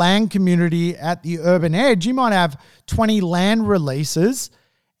in a land community at the urban edge, you might have 20 land releases,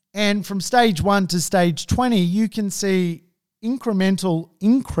 and from stage 1 to stage 20, you can see incremental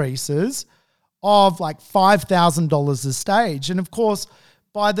increases of like $5,000 a stage. And of course,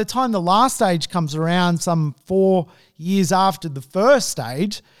 by the time the last stage comes around, some 4 years after the first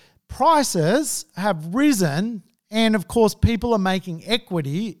stage, prices have risen. And of course, people are making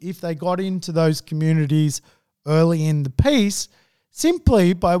equity if they got into those communities early in the piece,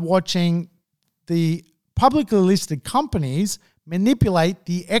 simply by watching the publicly listed companies manipulate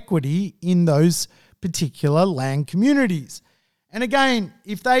the equity in those particular land communities. And again,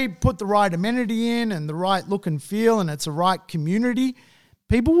 if they put the right amenity in and the right look and feel and it's a right community,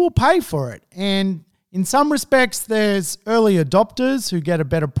 people will pay for it. And in some respects, there's early adopters who get a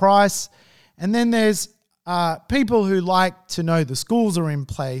better price. And then there's people who like to know the schools are in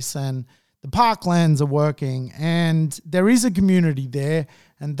place and the parklands are working and there is a community there,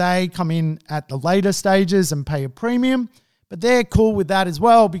 and they come in at the later stages and pay a premium, but they're cool with that as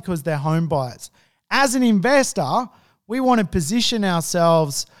well because they're home buyers. As an investor, we want to position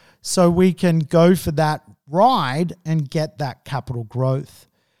ourselves so we can go for that ride and get that capital growth.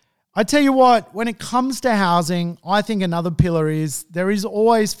 I tell you what, when it comes to housing, I think another pillar is there is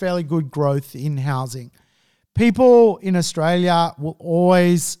always fairly good growth in housing. People in Australia will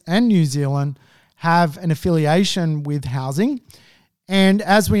always, and New Zealand, have an affiliation with housing. And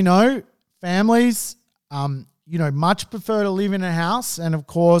as we know, families, much prefer to live in a house. And of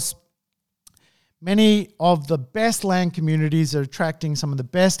course, many of the best land communities are attracting some of the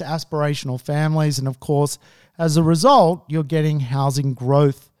best aspirational families. And of course, as a result, you're getting housing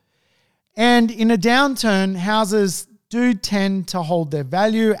growth. And in a downturn, houses do tend to hold their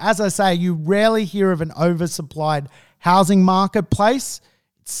value. As I say, you rarely hear of an oversupplied housing marketplace.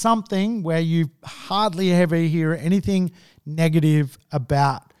 It's something where you hardly ever hear anything negative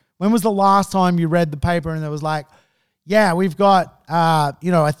about. When was the last time you read the paper and there was like, yeah, we've got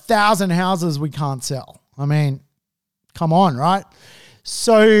 1,000 houses we can't sell? I mean, come on, right?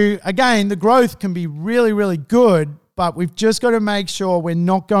 So again, the growth can be really, really good, but we've just got to make sure we're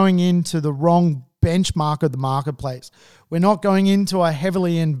not going into the wrong benchmark of the marketplace. We're not going into a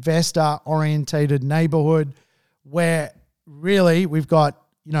heavily investor-orientated neighborhood where really we've got,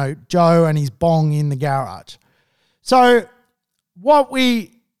 Joe and his bong in the garage. So what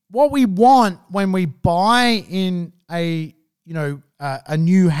we want when we buy in a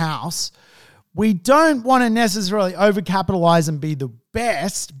new house, we don't want to necessarily overcapitalize and be the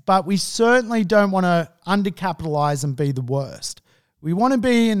best, but we certainly don't want to undercapitalize and be the worst. We want to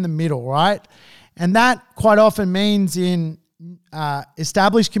be in the middle, right? And that quite often means in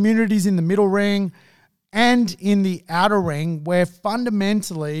established communities in the middle ring and in the outer ring, we're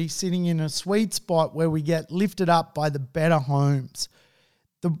fundamentally sitting in a sweet spot where we get lifted up by the better homes.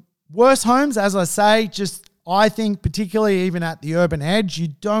 The worst homes, as I say, I think particularly even at the urban edge, you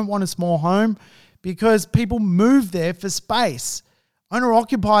don't want a small home because people move there for space.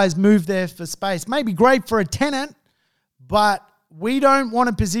 Owner-occupiers move there for space. May be great for a tenant, but we don't want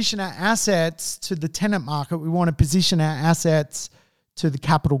to position our assets to the tenant market. We want to position our assets to the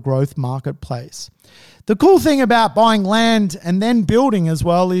capital growth marketplace. The cool thing about buying land and then building as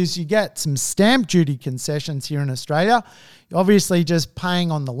well is you get some stamp duty concessions here in Australia. You're obviously just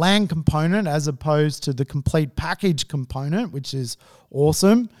paying on the land component as opposed to the complete package component, which is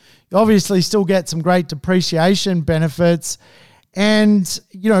awesome. You obviously still get some great depreciation benefits. And,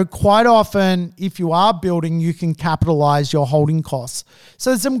 quite often, if you are building, you can capitalize your holding costs.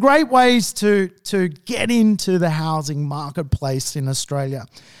 So there's some great ways to get into the housing marketplace in Australia.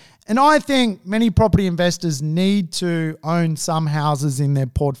 And I think many property investors need to own some houses in their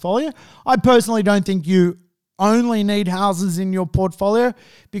portfolio. I personally don't think you only need houses in your portfolio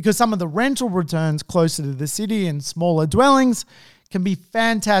because some of the rental returns closer to the city and smaller dwellings can be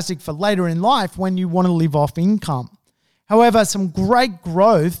fantastic for later in life when you want to live off income. However, some great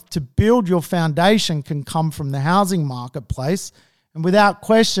growth to build your foundation can come from the housing marketplace. And without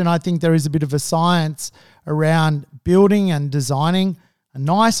question, I think there is a bit of a science around building and designing a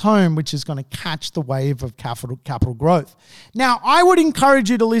nice home which is going to catch the wave of capital growth. Now, I would encourage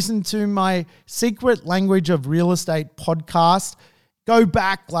you to listen to my Secret Language of Real Estate podcast. Go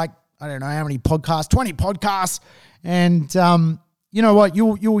back I don't know how many podcasts, 20 podcasts, and you know what?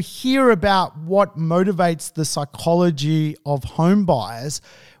 You'll hear about what motivates the psychology of home buyers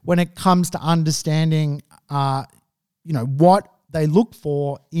when it comes to understanding, what they look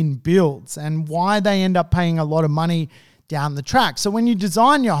for in builds and why they end up paying a lot of money down the track. So when you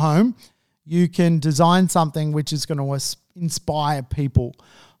design your home, you can design something which is going to inspire people.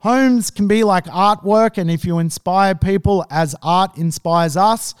 Homes can be like artwork, and if you inspire people as art inspires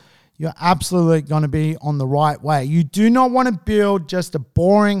us, you're absolutely going to be on the right way. You do not want to build just a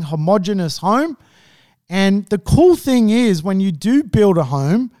boring, homogeneous home. And the cool thing is when you do build a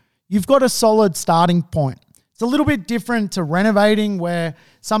home, you've got a solid starting point. It's a little bit different to renovating where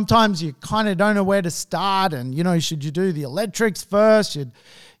sometimes you kind of don't know where to start and, should you do the electrics first?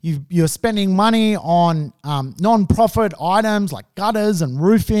 You're spending money on non-profit items like gutters and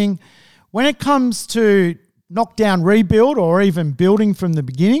roofing. When it comes to knockdown rebuild or even building from the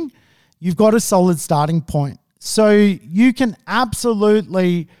beginning, you've got a solid starting point. So you can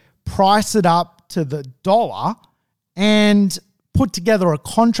absolutely price it up to the dollar and put together a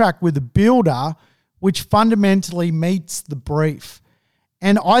contract with a builder which fundamentally meets the brief.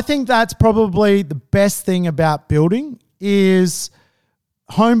 And I think that's probably the best thing about building is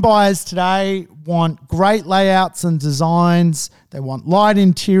home buyers today want great layouts and designs. They want light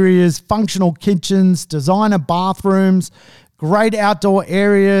interiors, functional kitchens, designer bathrooms, great outdoor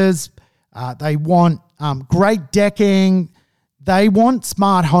areas. They want great decking. They want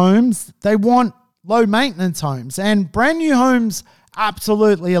smart homes. They want low maintenance homes. And brand new homes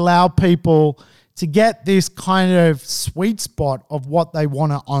absolutely allow people to get this kind of sweet spot of what they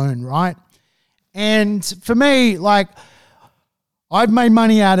want to own, right? And for me, like, I've made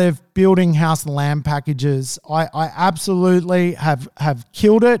money out of building house and land packages. I absolutely have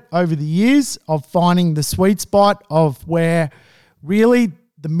killed it over the years of finding the sweet spot of where really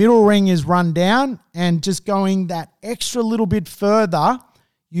the middle ring is run down, and just going that extra little bit further,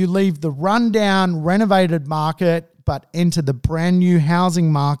 you leave the rundown, renovated market, but enter the brand new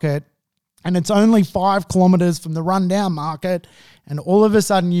housing market. And it's only 5 kilometers from the rundown market. And all of a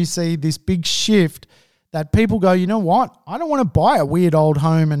sudden you see this big shift that people go, you know what? I don't want to buy a weird old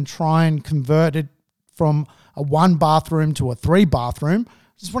home and try and convert it from a 1 bathroom to a 3 bathroom. I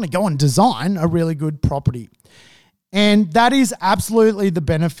just want to go and design a really good property. And that is absolutely the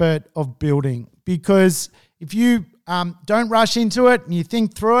benefit of building, because if you don't rush into it and you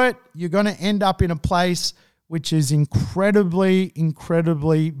think through it, you're going to end up in a place which is incredibly,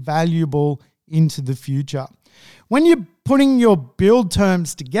 incredibly valuable into the future. When you're putting your build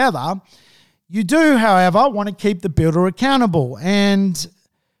terms together, you do, however, want to keep the builder accountable. And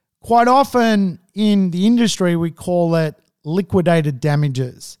quite often in the industry, we call it liquidated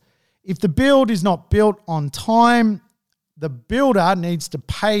damages. If the build is not built on time, the builder needs to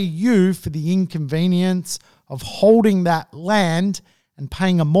pay you for the inconvenience of holding that land and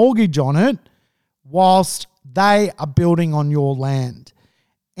paying a mortgage on it whilst they are building on your land.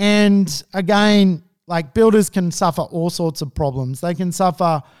 And again, like, builders can suffer all sorts of problems. They can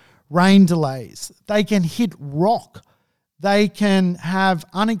suffer rain delays. They can hit rock. They can have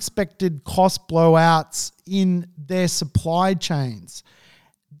unexpected cost blowouts in their supply chains.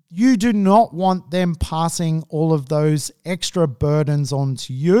 You do not want them passing all of those extra burdens on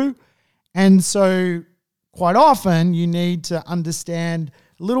to you. And so quite often you need to understand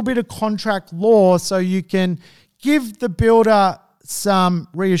a little bit of contract law so you can give the builder some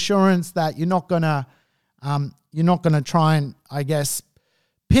reassurance that you're not going to try and, I guess,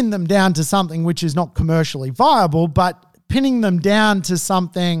 pin them down to something which is not commercially viable, but pinning them down to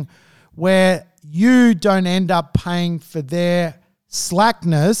something where you don't end up paying for their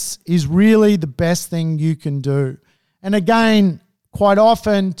slackness is really the best thing you can do. And again, quite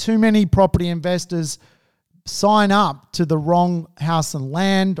often, too many property investors sign up to the wrong house and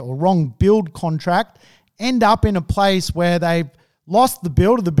land or wrong build contract, end up in a place where they've lost the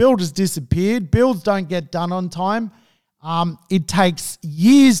builder's disappeared, builds don't get done on time. It takes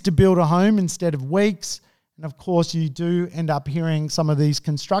years to build a home instead of weeks. And of course, you do end up hearing some of these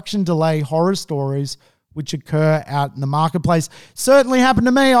construction delay horror stories which occur out in the marketplace. Certainly happened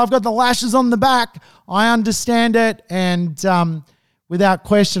to me. I've got the lashes on the back. I understand it. And without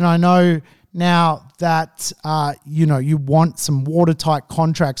question, I know now that, you want some watertight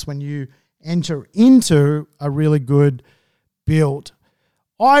contracts when you enter into a really good build.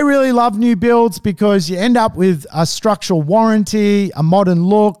 I really love new builds because you end up with a structural warranty, a modern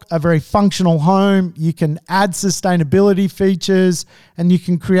look, a very functional home. You can add sustainability features and you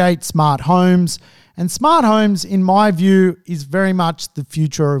can create smart homes. And smart homes, in my view, is very much the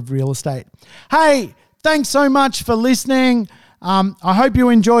future of real estate. Hey, thanks so much for listening. I hope you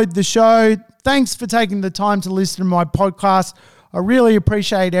enjoyed the show. Thanks for taking the time to listen to my podcast. I really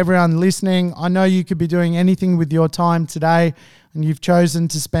appreciate everyone listening. I know you could be doing anything with your time today, and you've chosen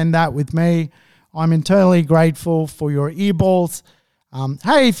to spend that with me. I'm eternally grateful for your earballs.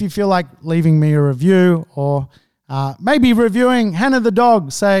 Hey, if you feel like leaving me a review or maybe reviewing Hannah the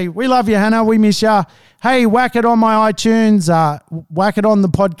dog, say, we love you, Hannah, we miss you. Hey, whack it on my iTunes, whack it on the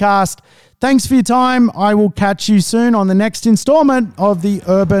podcast. Thanks for your time. I will catch you soon on the next installment of the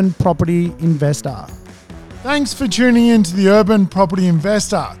Urban Property Investor. Thanks for tuning in to the Urban Property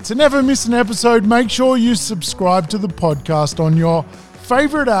Investor. To never miss an episode, make sure you subscribe to the podcast on your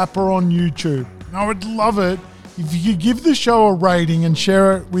favorite app or on YouTube. And I would love it if you could give the show a rating and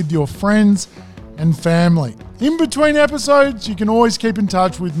share it with your friends and family. In between episodes, you can always keep in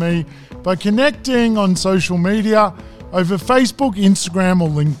touch with me by connecting on social media over Facebook, Instagram, or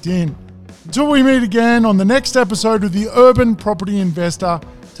LinkedIn. Until we meet again on the next episode of the Urban Property Investor,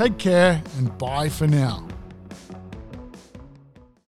 take care and bye for now.